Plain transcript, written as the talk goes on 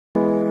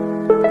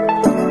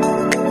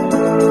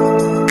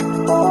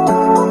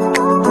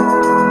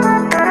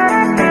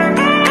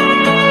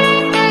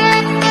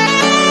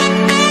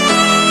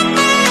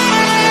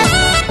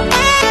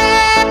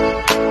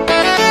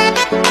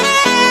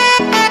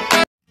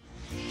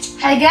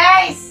Hi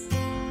guys!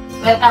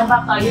 Welcome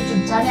back to our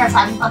YouTube channel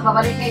sa aming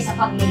pagbabalik kayo sa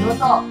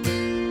pagluluto.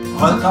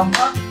 Welcome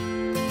back.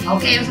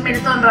 Okay, yung sa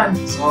minuton, Ron.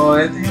 So,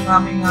 ito yung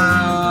aming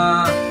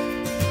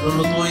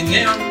lulutuin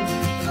ngayon.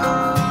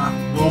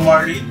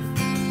 Marlin.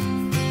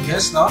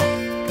 Yes, no?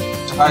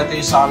 Tsaka ito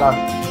yung salad.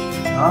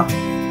 No?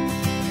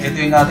 Ito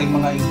yung ating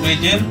mga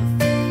ingredient.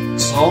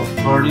 Salt,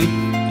 garlic,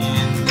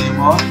 and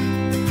lemon,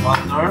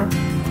 butter,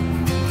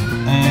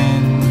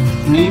 and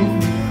cream,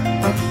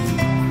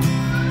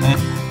 and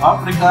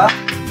paprika,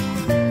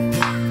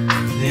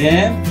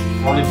 then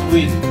olive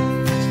oil,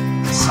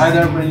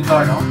 cider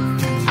vinegar, no?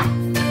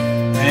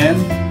 And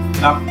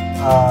black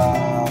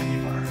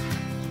pepper.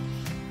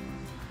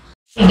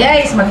 Okay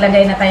guys,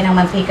 maglagay na tayo ng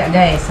mantika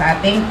guys sa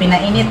ating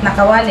pinainit na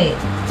kawali.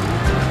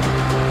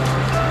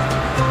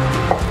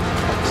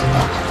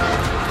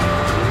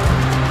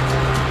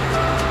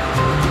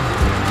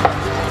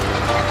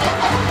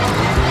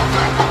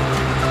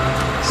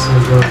 So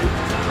good.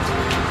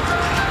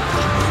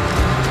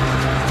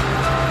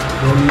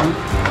 Rolling.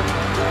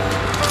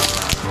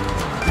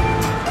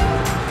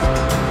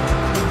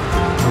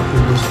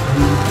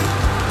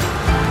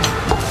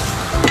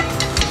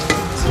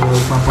 So,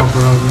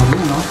 papa-brown lang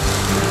yun, no?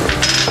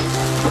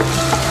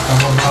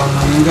 Papa-brown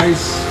lang yun,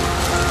 guys.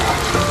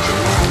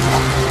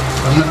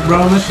 Pag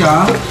nag-brown na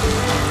siya,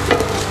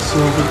 so,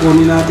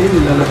 kukunin natin,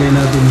 ilalagay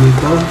natin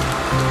dito.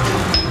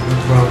 Pag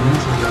nag-brown na,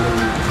 so,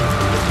 ilalagay natin.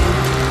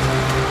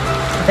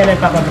 Ito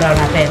lang papa-brown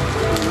natin.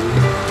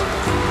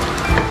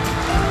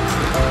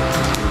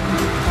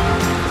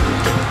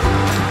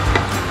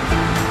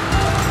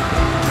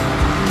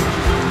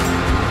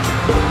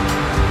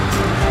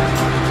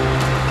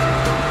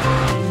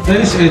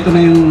 Guys, ito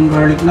na yung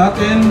garlic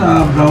natin,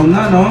 brown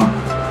na, no?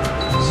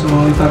 So,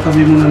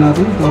 itatabi muna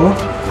natin ito.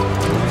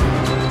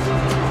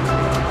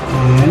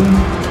 And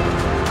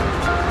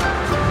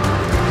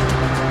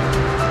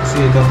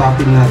kasi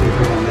itatapin natin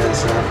ito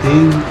sa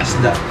ating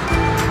isda.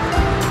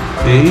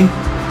 Okay?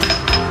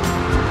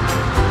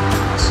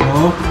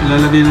 So,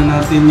 ilalagay na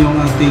natin yung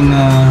ating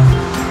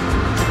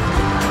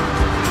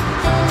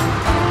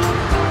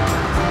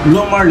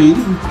Marlin.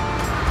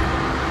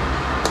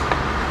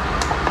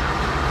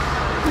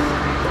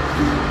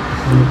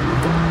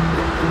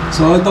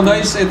 So ito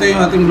guys, ito yung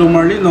ating blue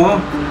marlin,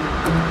 no?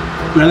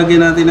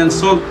 Lalagyan natin ng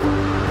salt.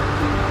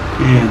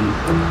 Ayan.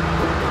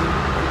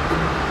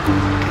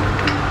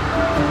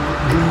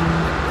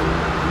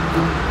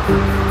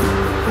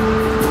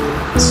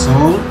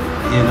 Salt,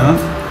 yan, no?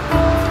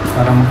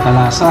 Para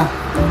magkalasa.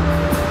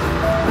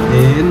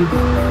 Then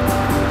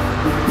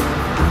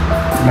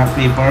black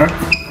pepper.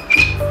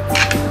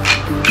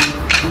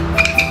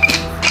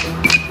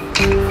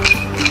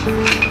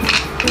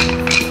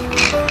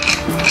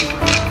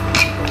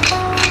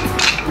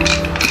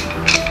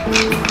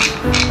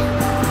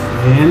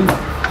 And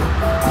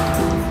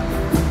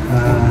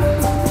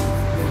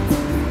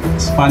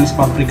Spanish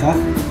paprika.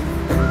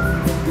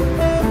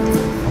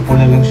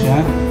 Papula lang siya.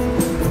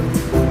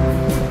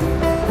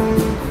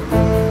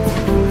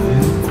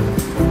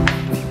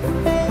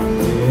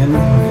 And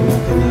lagyan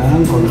natin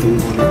ng konting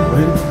olive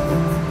oil.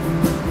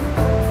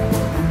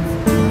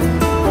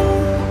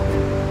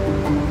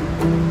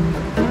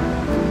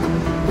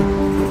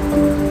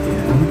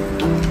 Ayan.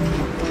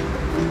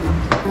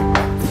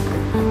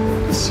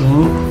 So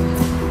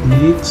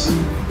mix.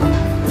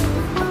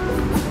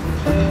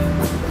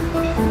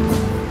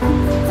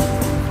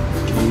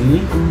 Okay.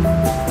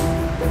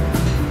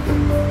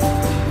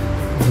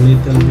 A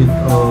little bit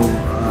of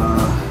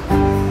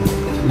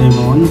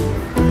lemon.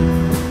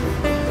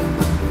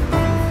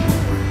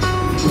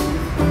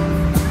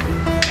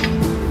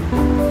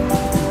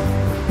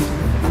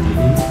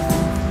 Okay.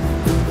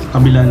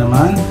 Kabila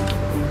naman.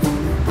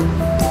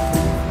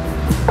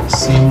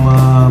 Same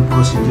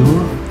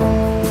procedure.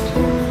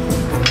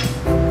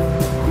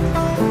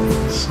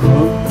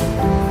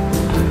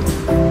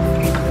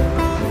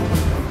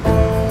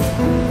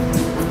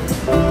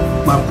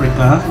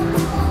 Paprika.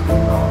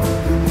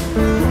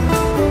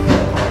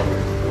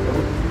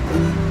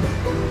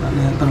 Ano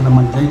yatang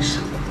naman guys?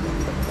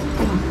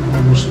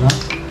 Naubos na.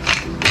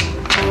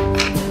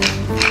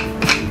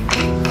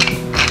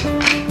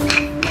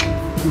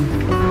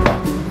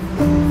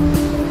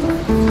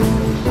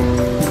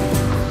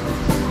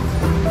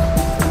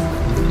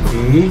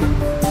 Okay.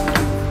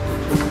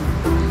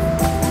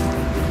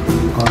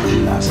 Yung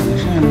konting lasa na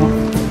siya, no?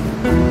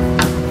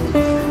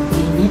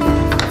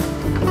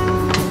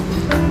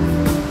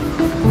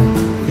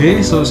 Okay,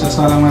 so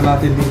sasalang na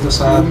natin dito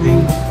sa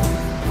ating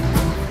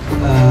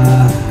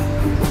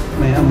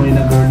may amoy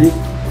na garlic.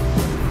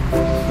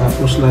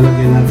 Tapos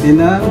lalagyan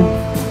natin ng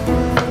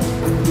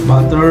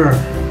butter.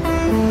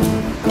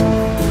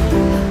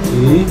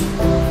 Okay.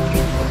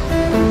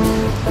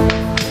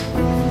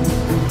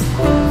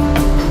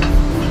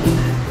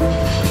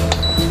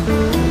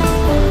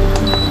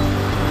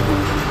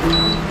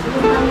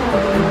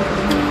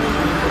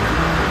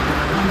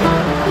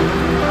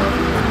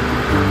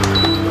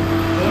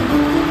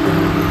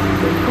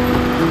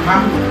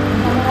 Ma'am?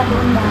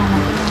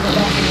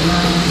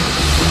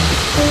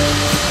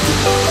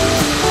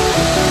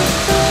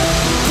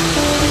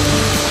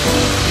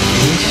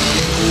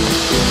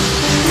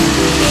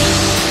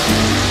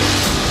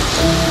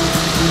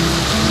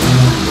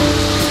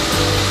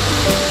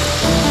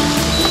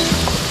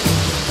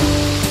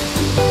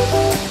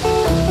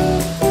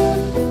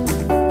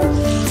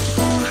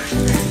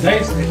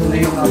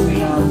 yung ating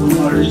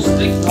blueberry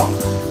steak, no?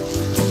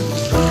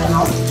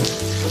 Ano?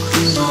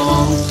 So,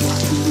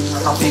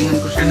 natapingan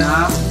ko siya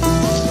na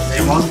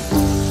lemon.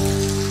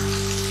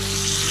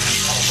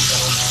 Para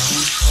magkaroon ng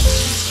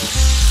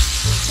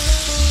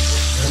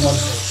lemon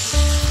sauce.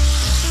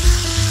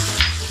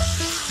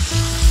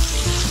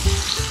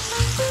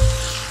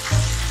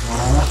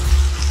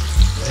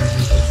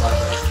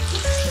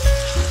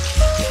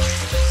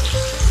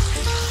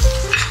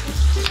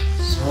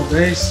 So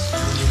guys,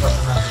 lilipat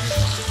na natin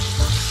ito.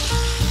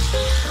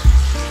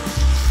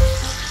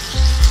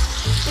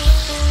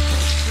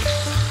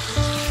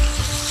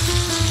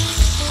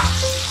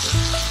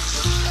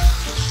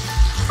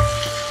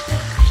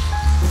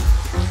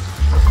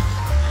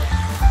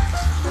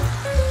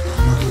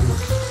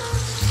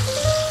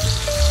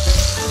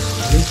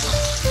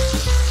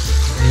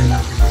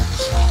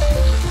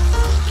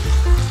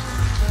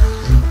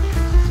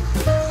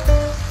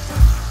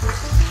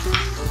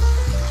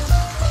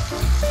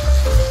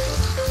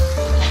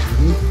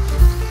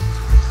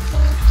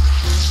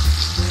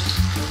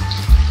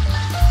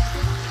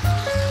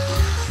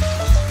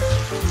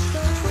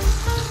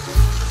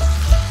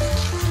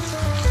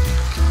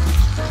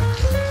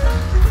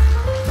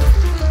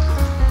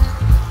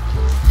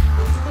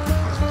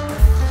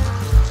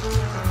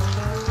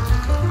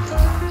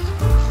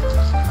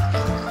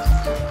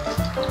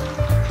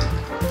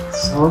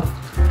 So,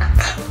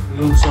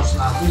 yung sauce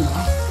natin,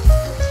 ha?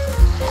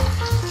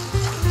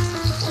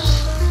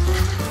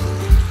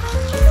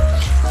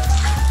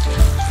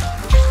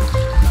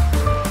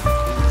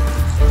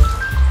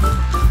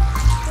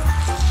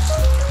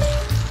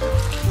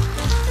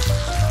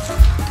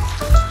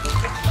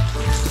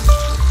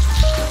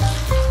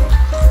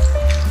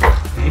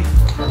 Okay,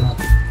 okay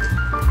natin.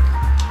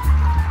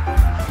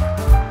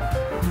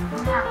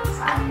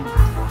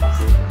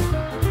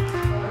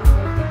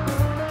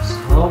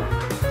 So,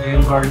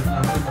 yung garlic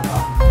natin,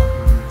 tatapin natin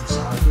dito sa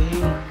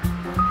ating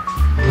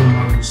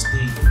blueberry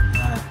steak.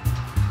 Yan.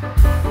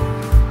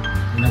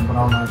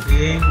 Pinabrown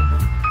natin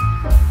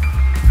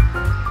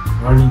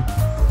garlic.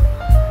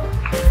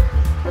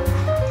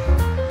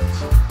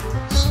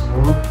 So,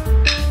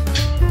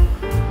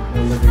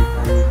 lalagay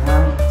tayo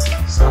ng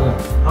salad.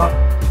 No?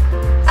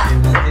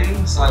 Yung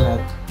natin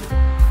salad.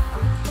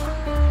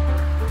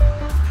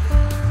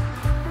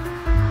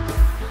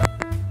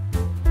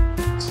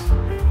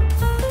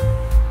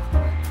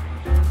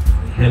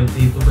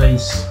 Healthy ito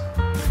guys.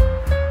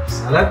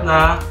 Salad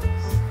na,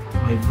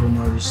 may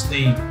blueberry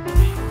steak.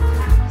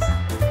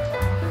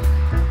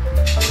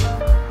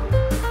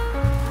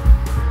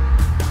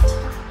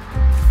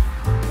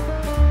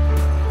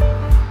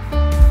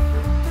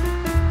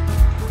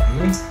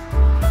 Okay.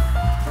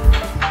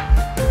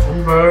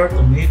 Cucumber,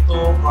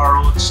 tomato,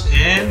 carrots,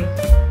 and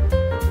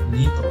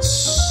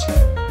lettuce.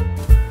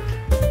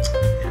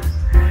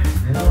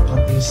 Ayan ang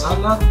ating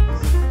salad.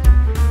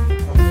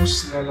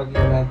 Tapos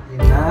lalagyan natin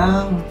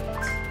ng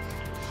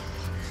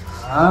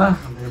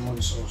lemon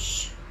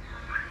sauce.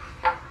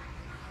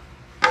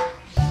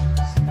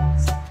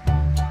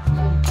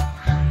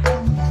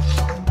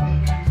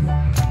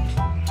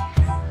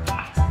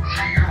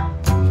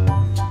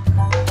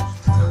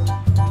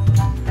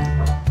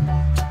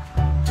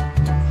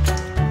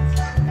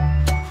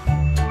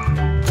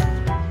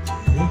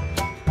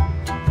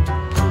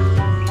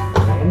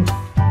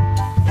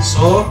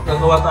 So,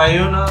 gagawa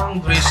tayo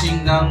ng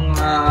dressing ng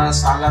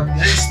salad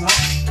guys, no?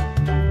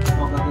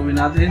 So, gagawin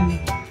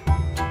natin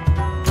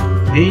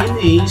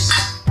mayonnaise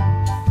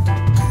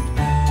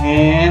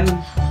and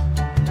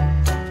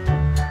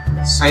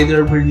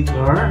cider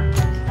vinegar.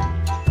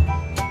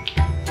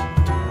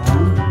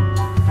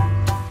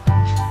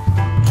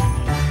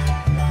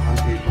 One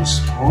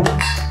tablespoon.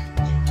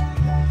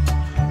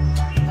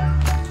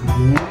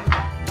 And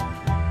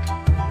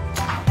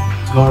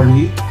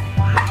garlic.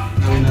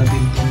 Gawin natin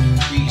itong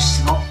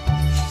paste, no?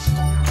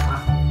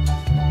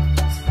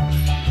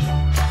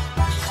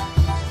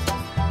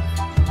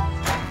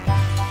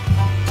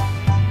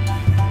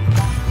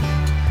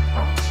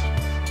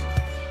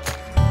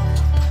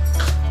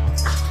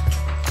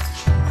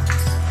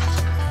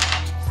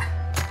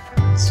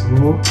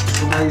 So,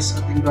 guys,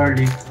 ating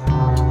garlic,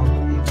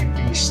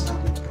 i-paste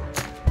natin ito.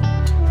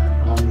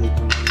 Marami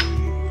itong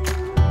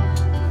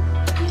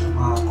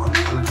kung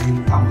talaga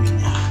yung amoy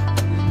niya.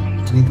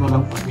 Ganito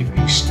lang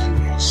pag-i-paste niya,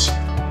 guys.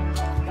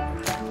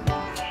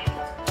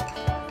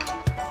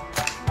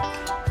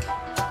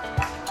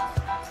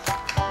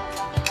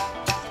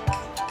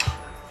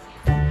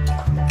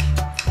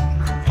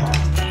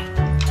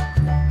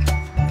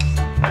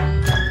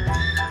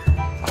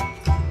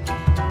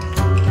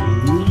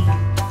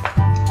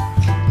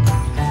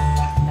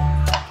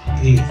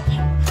 Okay.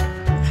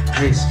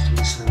 Guys,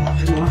 mix na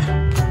natin, no?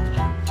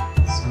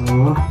 So,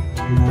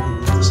 lagyan natin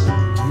dito sa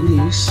ating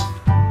mayonnaise.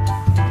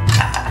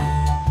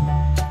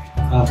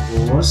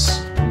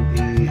 Tapos,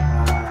 konti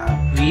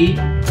cream.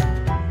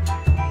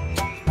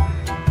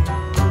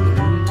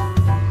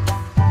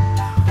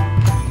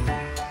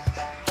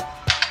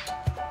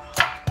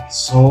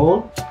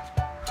 Salt.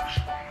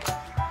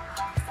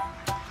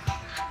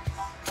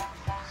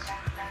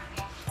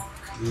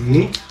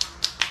 Okay.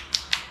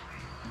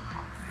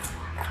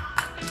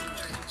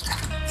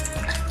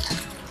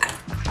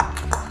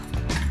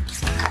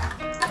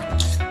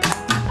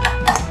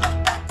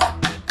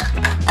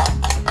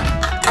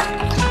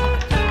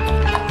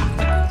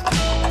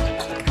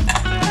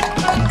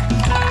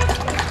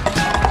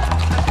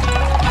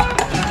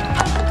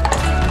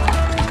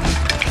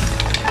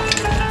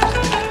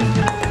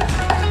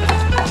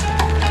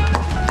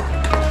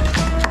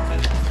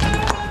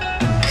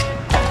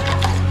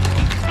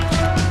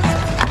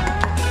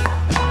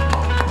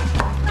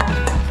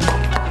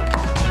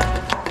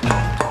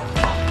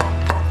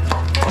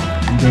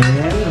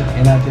 Then,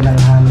 lagyan natin ang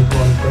honey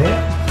konti.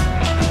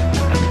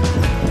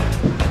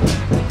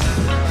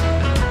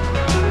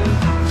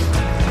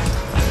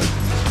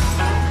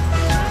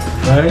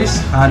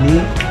 Guys,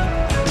 honey.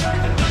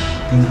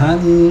 Ating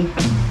honey.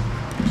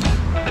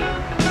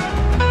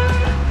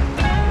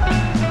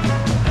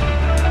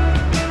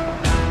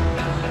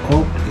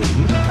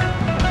 Okay.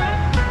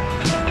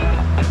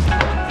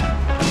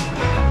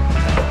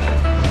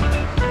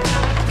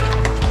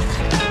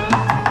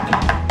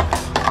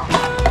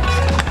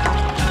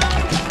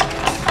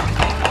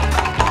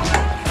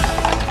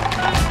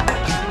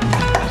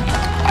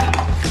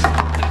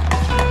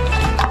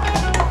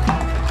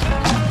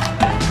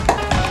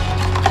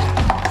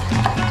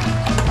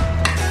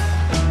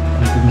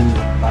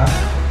 Pa.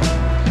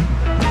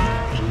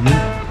 Okay.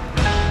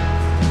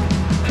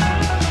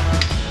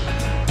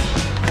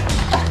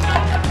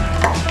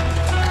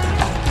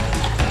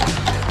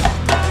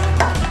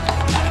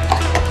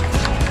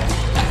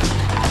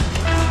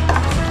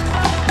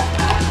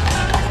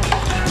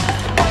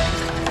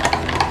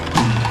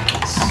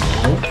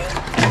 So,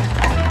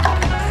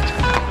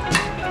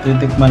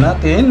 titikman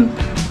natin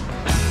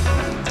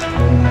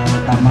kung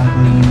tama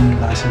yung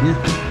lasa niya.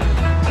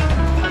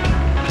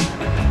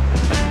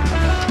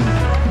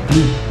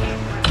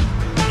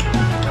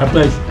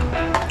 Apply.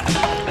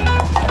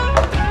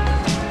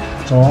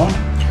 So,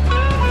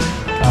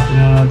 tapos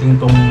na natin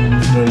itong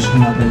version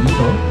natin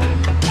dito.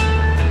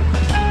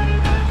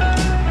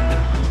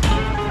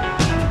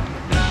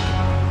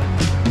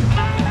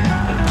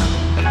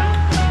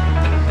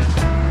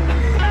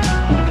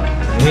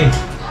 Okay.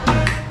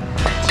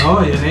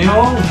 So, yan na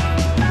yung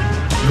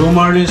blue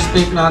marlin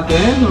steak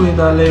natin with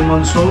the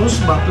lemon sauce,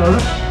 butter,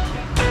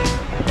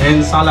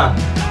 and salad.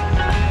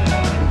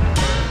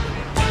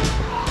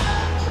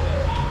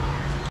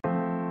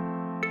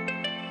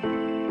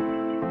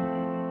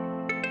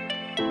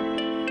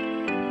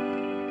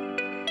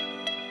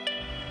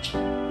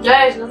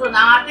 Guys, gusto na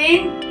ang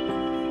ating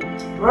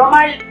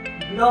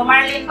low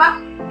marlin pa?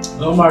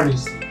 Blue marlin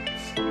steak.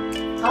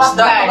 Sarap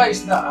Isda guys. ba?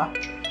 Isda ah.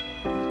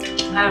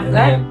 Sarap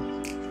guys.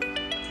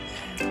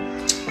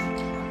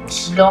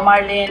 Low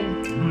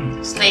marlin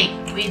steak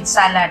with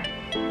salad.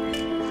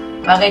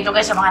 Bagay ito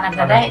guys sa mga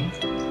nagda-diet.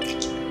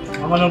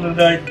 Mga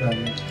nagda-diet ka.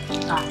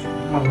 Ah.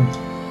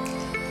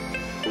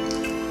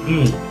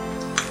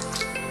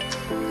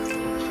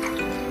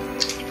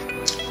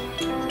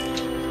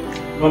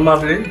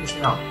 Marlin,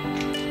 gusto na.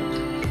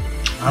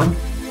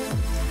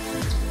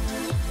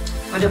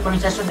 Pwede po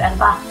rin sa sudan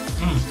pa.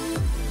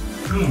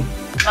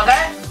 So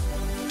guys,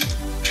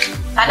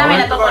 sana may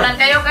natutunan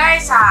kayo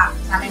guys sa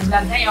aming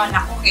vlog ngayon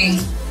na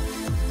cooking.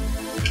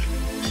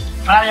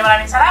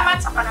 Maraming salamat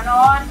sa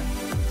panonood.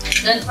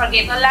 Don't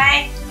forget to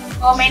like,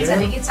 comment, sa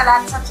higit sa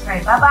lahat,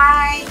 subscribe.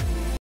 Bye-bye!